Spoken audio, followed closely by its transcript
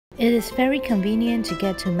It is very convenient to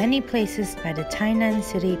get to many places by the Tainan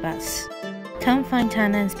city bus. Come find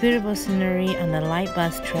Tainan's beautiful scenery on the light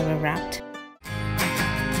bus travel route.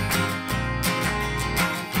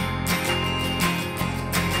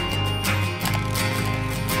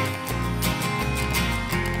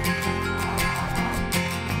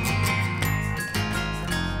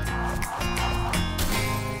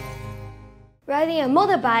 Riding a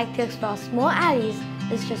motorbike to explore small alleys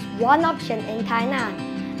is just one option in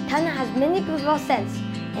Tainan. Tainan has many beautiful scents,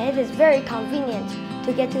 and it is very convenient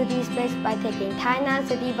to get to these places by taking Tainan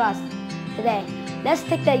City Bus. Today, let's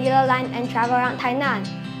take the yellow line and travel around Tainan.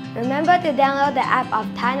 Remember to download the app of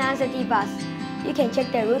Tainan City Bus. You can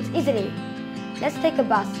check the routes easily. Let's take a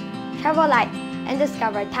bus, travel light, and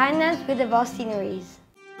discover Tainan's beautiful sceneries.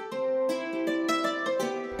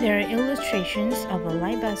 There are illustrations of a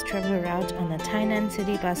light bus travel route on the Tainan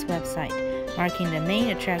City Bus website, marking the main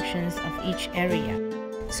attractions of each area.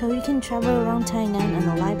 So you can travel around Tainan on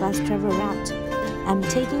the light bus travel route. I'm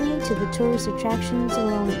taking you to the tourist attractions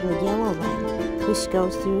along the yellow line, which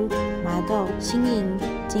goes through麻豆, Xingying,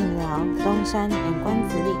 Jingliao, Dongshan, and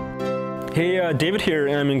Guanzili. Hey, David here,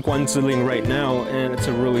 and I'm in Guanzili right now, and it's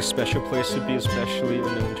a really special place to be, especially in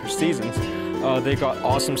the winter seasons. They got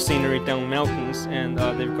awesome scenery down mountains, and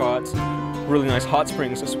they've got really nice hot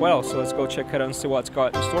springs as well. So let's go check it out and see what it's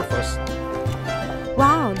got in store for us.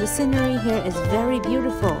 Wow, the scenery here is very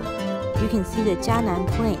beautiful. You can see the Jianan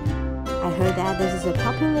Plain. I heard that this is a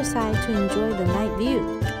popular site to enjoy the night view.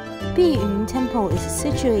 Biyun Temple is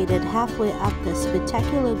situated halfway up the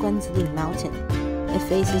spectacular Guanzili mountain. It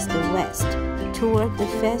faces the west, toward the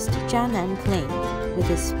first Jianan Plain, with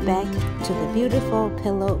its back to the beautiful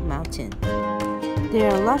Pillow Mountain. There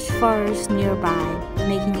are lush forests nearby,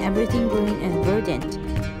 making everything green and verdant,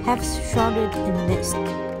 half shrouded in mist.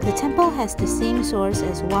 The temple has the same source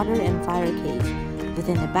as water and fire cave, with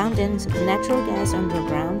an abundance of natural gas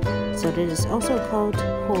underground, so that it is also called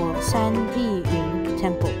Biyun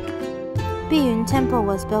Temple. Biyun Temple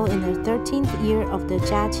was built in the 13th year of the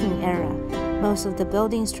Jiaqing era. Most of the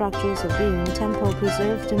building structures of Biyun Temple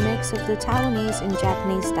preserved a mix of the Taiwanese and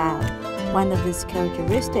Japanese style. One of its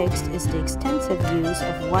characteristics is the extensive use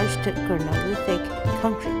of washed granolithic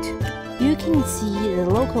concrete. You can see the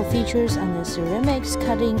local features on the ceramics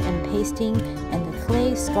cutting and pasting and the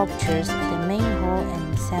clay sculptures at the main hall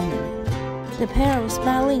and salmon. The pair of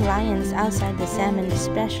smiling lions outside the salmon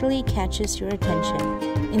especially catches your attention.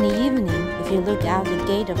 In the evening, if you look out the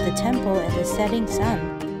gate of the temple at the setting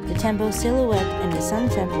sun, the temple silhouette and the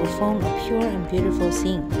sunset will form a pure and beautiful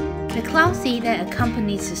scene. The cloud sea that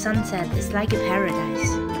accompanies the sunset is like a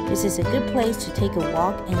paradise. This is a good place to take a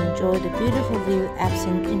walk and enjoy the beautiful view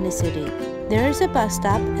absent in the city. There is a bus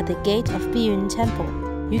stop at the gate of Biyun Temple.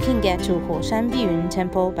 You can get to Hoshan Biyun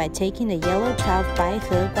Temple by taking the yellow 12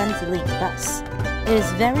 Baihe Guanzili bus. It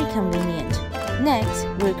is very convenient. Next,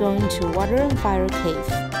 we're going to Water and Fire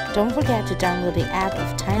Cave. Don't forget to download the app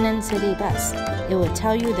of Tainan City Bus. It will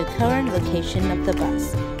tell you the current location of the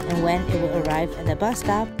bus and when it will arrive at the bus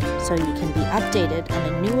stop, so you can be updated on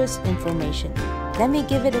the newest information. Let me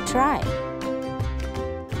give it a try.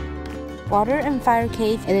 Water and Fire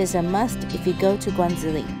Cave, it is a must if you go to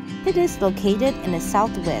Guanzili. It is located in the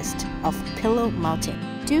southwest of Pillow Mountain.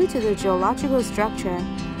 Due to the geological structure,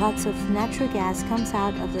 lots of natural gas comes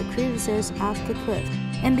out of the crevices of the cliff.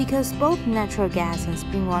 And because both natural gas and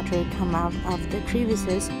spring water come out of the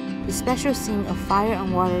crevices, the special scene of fire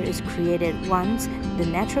and water is created once the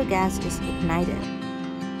natural gas is ignited.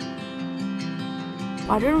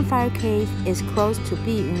 Water and Fire Cave is close to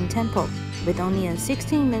Biyun Temple, with only a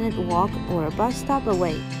 16-minute walk or a bus stop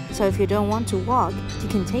away. So if you don't want to walk, you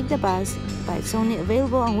can take the bus, but it's only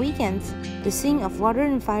available on weekends. The scene of Water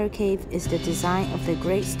and Fire Cave is the design of the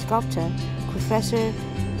great sculptor, Professor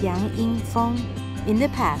Yang Yingfeng. In the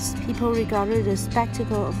past, people regarded the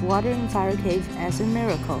spectacle of Water and Fire Cave as a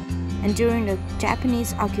miracle, and during the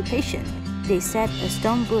Japanese occupation, they set a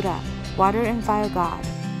stone Buddha, Water and Fire God,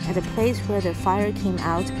 at the place where the fire came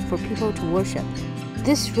out for people to worship.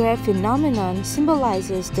 This rare phenomenon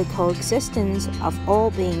symbolizes the coexistence of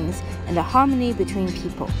all beings and the harmony between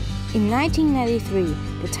people. In 1993,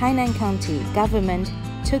 the Tainan County government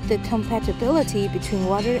took the compatibility between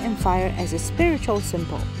water and fire as a spiritual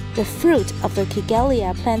symbol. The fruit of the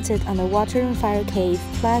Kigelia planted on the Water and Fire Cave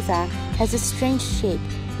Plaza has a strange shape,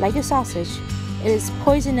 like a sausage. It is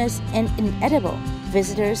poisonous and inedible.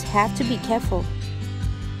 Visitors have to be careful.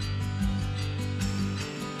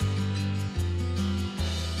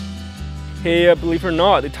 Hey, believe it or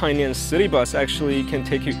not, the Tainan City Bus actually can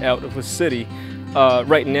take you out of the city.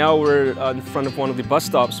 Right now we're in front of one of the bus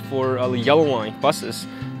stops for the Yellow Line buses.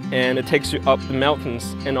 and it takes you up the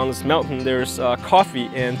mountains. And on this mountain, there's coffee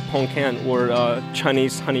and pongkan, or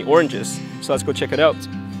Chinese honey oranges. So let's go check it out.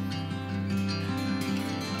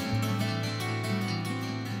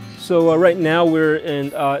 So right now we're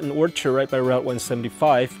in an orchard right by Route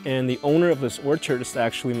 175, and the owner of this orchard is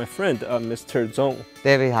actually my friend, Mr. Zong.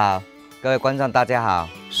 David 好，各位观众大家好。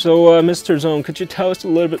So Mr. Zong, could you tell us a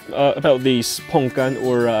little bit about these pongkan,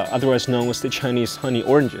 or otherwise known as the Chinese honey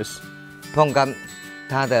oranges? 碰柑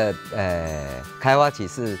它的开花期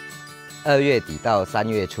是2月底到3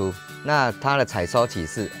月初，那它的采收期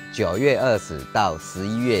是9月20到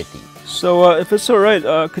11月底。 So if it's alright,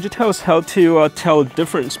 could you tell us how to tell the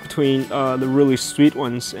difference between the really sweet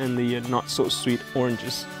ones and the not so sweet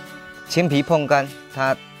oranges? 青皮碰柑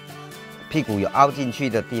它屁股有凹进去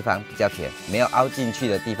的地方比较甜，没有凹进去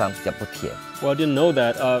的地方比较不甜。 Well, I didn't know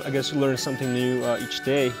that. I guess you learn something new each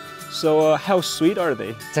day. So how sweet are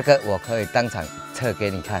they? 这个我可以当场测给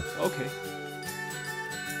你看。 Okay.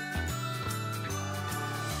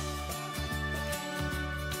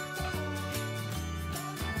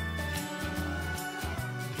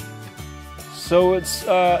 So it's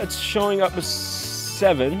showing up as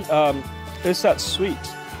 7. Is that sweet?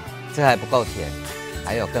 这还不够甜，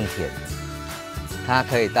还有更甜，它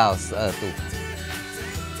可以到12度。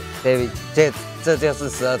David， 这就是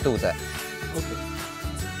12度的。 Okay.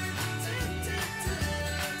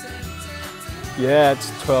 Yeah, it's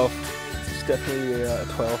 12. It's definitely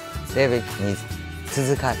 12. David， 你吃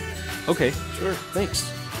吃看。 Okay, sure. Thanks.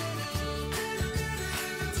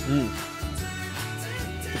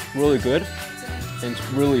 It's really good, and it's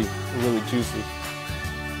really, really juicy.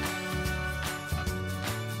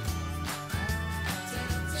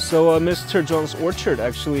 So Mr. Zhong's orchard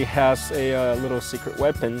actually has a little secret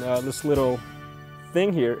weapon. This little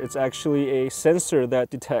thing here, it's actually a sensor that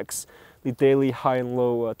detects the daily high and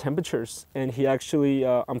low temperatures, and he actually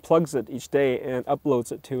unplugs it each day and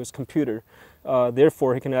uploads it to his computer.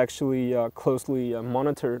 Therefore, he can actually closely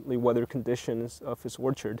monitor the weather conditions of his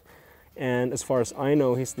orchard. And as far as I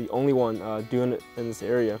know, he's the only one doing it in this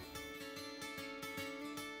area.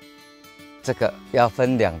 这个要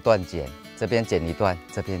分2段剪，这边剪一段，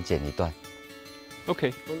这边剪一段。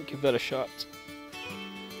 Okay, let me give that a shot.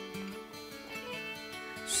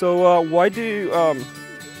 So why do you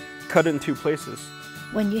cut it in 2 places?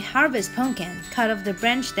 When you harvest pumpkin, cut off the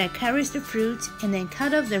branch that carries the fruit and then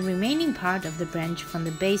cut off the remaining part of the branch from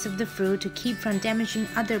the base of the fruit to keep from damaging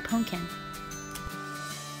other pumpkin.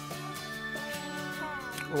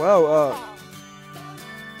 Wow,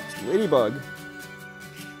 it's a ladybug.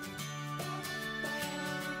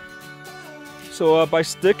 So by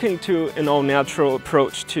sticking to an all-natural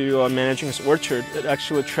approach to managing his orchard, it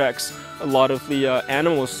actually attracts a lot of the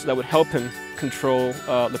animals that would help him control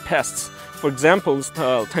the pests. For example, this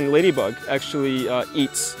tiny ladybug actually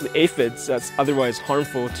eats the aphids that's otherwise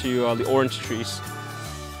harmful to the orange trees.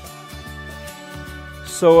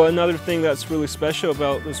 So another thing that's really special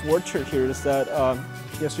about this orchard here is that,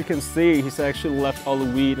 as you can see, he's actually left all the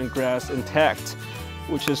weed and grass intact,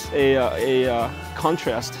 which is a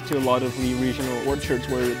contrast to a lot of the regional orchards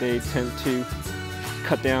where they tend to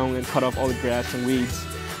cut down and cut off all the grass and weeds.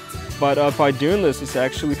 But by doing this, it's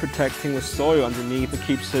actually protecting the soil underneath. It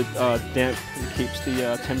keeps it damp and keeps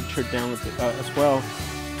the temperature down as well.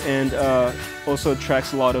 And also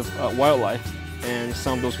attracts a lot of wildlife. And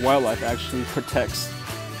some of those wildlife actually protects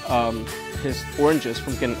his oranges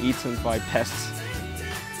from getting eaten by pests.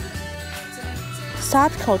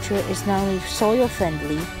 Sod culture is not only soil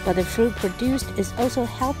friendly, but the fruit produced is also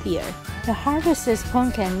healthier. The harvested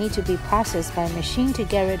pumpkin need to be processed by machine to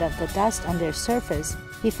get rid of the dust on their surface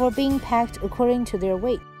before being packed according to their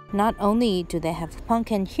weight. Not only do they have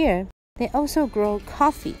pumpkin here, they also grow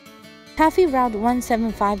coffee. Coffee Route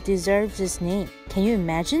 175 deserves its name. Can you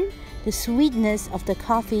imagine? The sweetness of the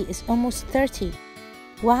coffee is almost 30.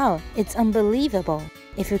 Wow, it's unbelievable.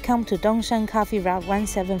 If you come to Dongshan Coffee Route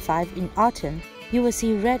 175 in autumn, you will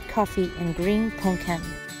see red coffee and green pumpkin.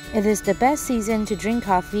 It is the best season to drink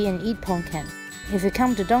coffee and eat pumpkin. If you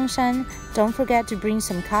come to Dongshan, don't forget to bring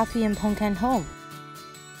some coffee and pumpkin home.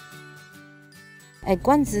 At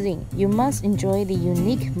Guanzi Ling, you must enjoy the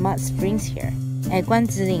unique mud springs here. At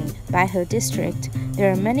Guanzi Ling, Baihe District,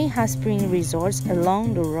 there are many hot spring resorts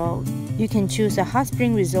along the road. You can choose a hot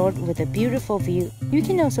spring resort with a beautiful view. You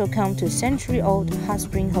can also come to century-old hot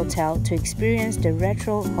spring hotel to experience the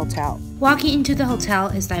retro hotel. Walking into the hotel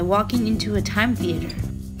is like walking into a time theater.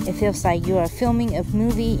 It feels like you are filming a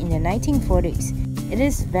movie in the 1940s. It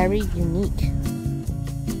is very unique.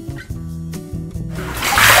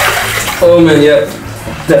 Oh man, yep,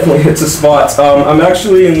 definitely hits a spot. I'm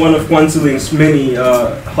actually in one of Guanzi Ling's many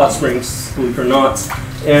hot springs, believe it or not.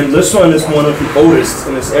 And this one is one of the oldest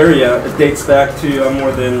in this area. It dates back to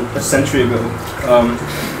more than a century ago.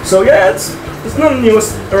 So yeah, it's not the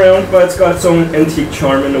newest around, but it's got its own antique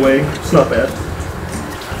charm in a way. It's not bad.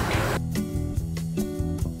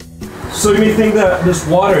 So you may think that this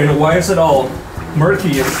water, why is it all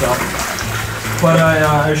murky and stuff? But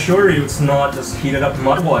I assure you, it's not just heated up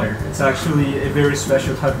mud water. It's actually a very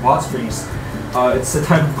special type of hot springs. It's a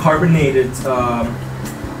type of carbonated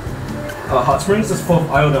hot springs that's full of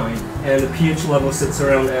iodine, and the pH level sits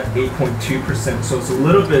around at 8.2%. So it's a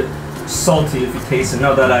little bit salty if you taste it.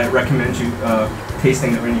 Not that I recommend you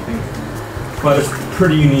tasting it or anything, but it's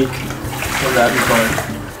pretty unique in that regard.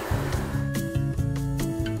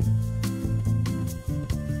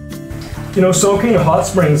 Soaking in hot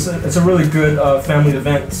springs, it's a really good family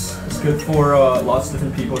event. It's good for lots of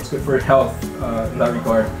different people. It's good for your health in that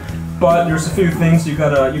regard. But there's a few things you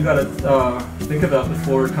gotta think about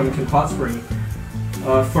before coming to a hot spring.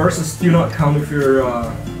 First is do not come if you're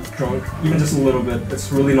drunk, even just a little bit. It's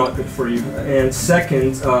really not good for you. And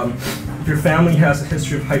second, if your family has a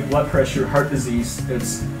history of high blood pressure, heart disease,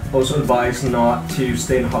 it's also advised not to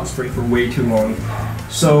stay in a hot spring for way too long.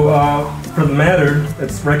 So for the matter,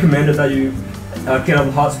 it's recommended that you get out of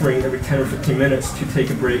the hot spring every 10 or 15 minutes to take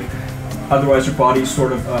a break. Otherwise your body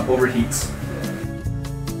sort of overheats.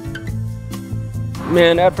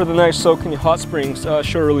 Man, after the nice soak in the hot springs,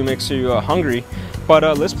 sure really makes you hungry. But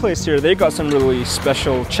this place here, they got some really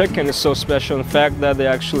special chicken. It's so special in fact that they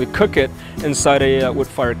actually cook it inside a wood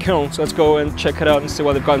fire kiln. So let's go and check it out and see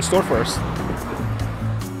what they've got in store for us.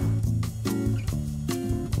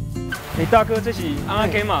 大哥，这是红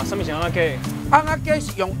仔鸡嘛？什么是红仔鸡？红仔鸡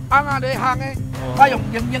是用红仔咧烘的，用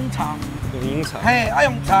柠檬茶。用柠檬茶。嘿，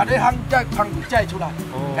用茶咧烘，再烘才出来。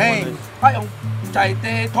嘿，用在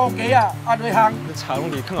地土鸡啊，咧烘。茶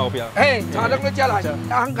拢伫靠后边。嘿，茶拢咧遮来，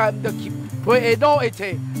烘起唔得去，皮下卤会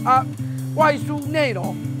切，外酥内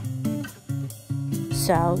软。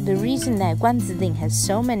 So, the reason that Guanziding has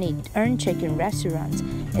so many urn chicken restaurants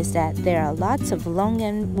is that there are lots of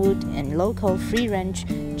long-end wood and local free-range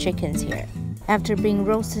chickens here. After being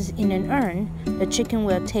roasted in an urn, the chicken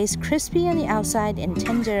will taste crispy on the outside and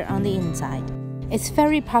tender on the inside. It's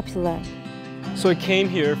very popular. So I came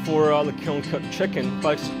here for the kiln-cooked chicken,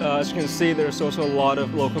 but as you can see, there's also a lot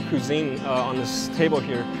of local cuisine on this table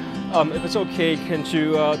here. If it's okay, can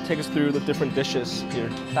you take us through the different dishes here?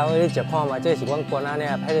 到你食看嘛，这是阮关仔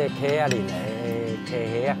呢，迄个溪啊，里的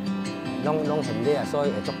溪虾啊，拢很厉害，所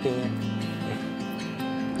以会足甜。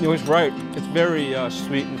He was right. It's very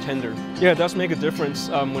sweet and tender. Yeah, it does make a difference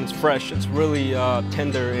when it's fresh. It's really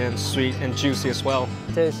tender and sweet and juicy as well.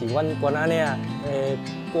 这是阮关仔呢，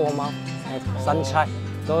过猫，山菜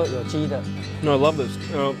都有机的。No, I love this.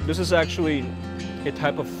 This is actually a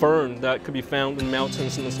type of fern that could be found in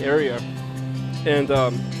mountains in this area, and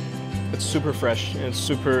it's super fresh and it's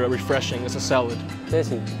super refreshing. It's a salad. 这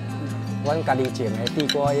是阮家己种的地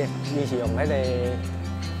瓜叶，伊是用迄个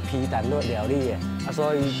皮蛋料理的，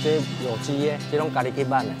所以这有机的，这拢家己去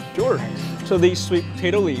挽的。Sure. So these sweet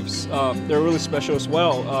potato leaves, they're really special as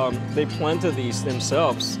well. They planted these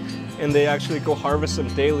themselves, and they actually go harvest them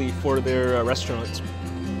daily for their restaurants.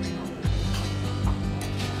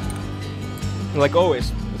 Like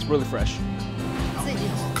always, it's really fresh. 自己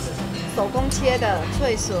手工切的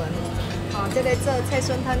脆笋，好，这个做脆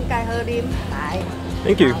笋汤盖好啉，来。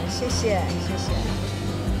Thank you. 谢谢，谢谢。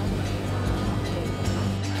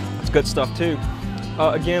 It's good stuff too.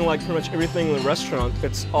 Again, like pretty much everything in the restaurant,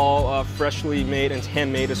 it's all freshly made and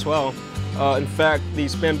handmade as well. In fact,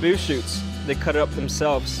 these bamboo shoots, they cut it up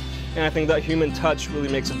themselves, and I think that human touch really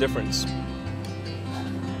makes a difference.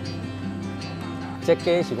 这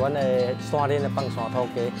鸡是阮的山顶的放山土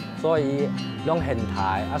鸡，所以拢现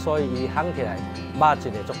态，所以伊烘起来肉质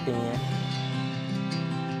会足甜的。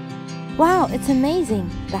 Wow, it's amazing!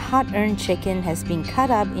 The hot urn chicken has been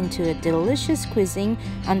cut up into a delicious cuisine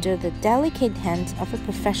under the delicate hands of a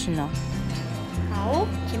professional. 好，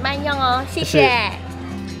请慢用哦，谢谢。I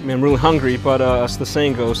mean, I'm really hungry, but as the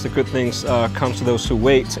saying goes, the good things come to those who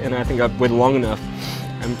wait, and I think I've waited long enough.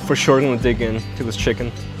 I'm for sure going to dig into this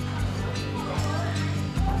chicken.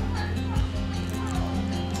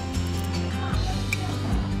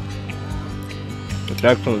 It's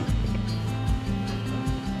excellent.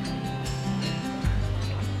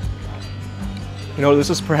 This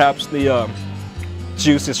is perhaps the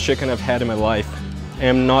juiciest chicken I've had in my life. I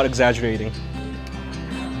am not exaggerating.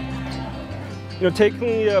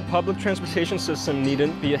 Taking the public transportation system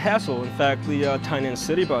needn't be a hassle. In fact, the Tainan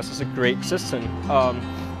city bus is a great system.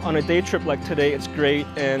 On a day trip like today, it's great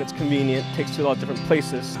and it's convenient, takes you to a lot of different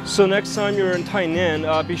places. So next time you're in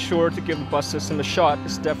Tainan, be sure to give the bus system a shot.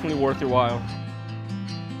 It's definitely worth your while.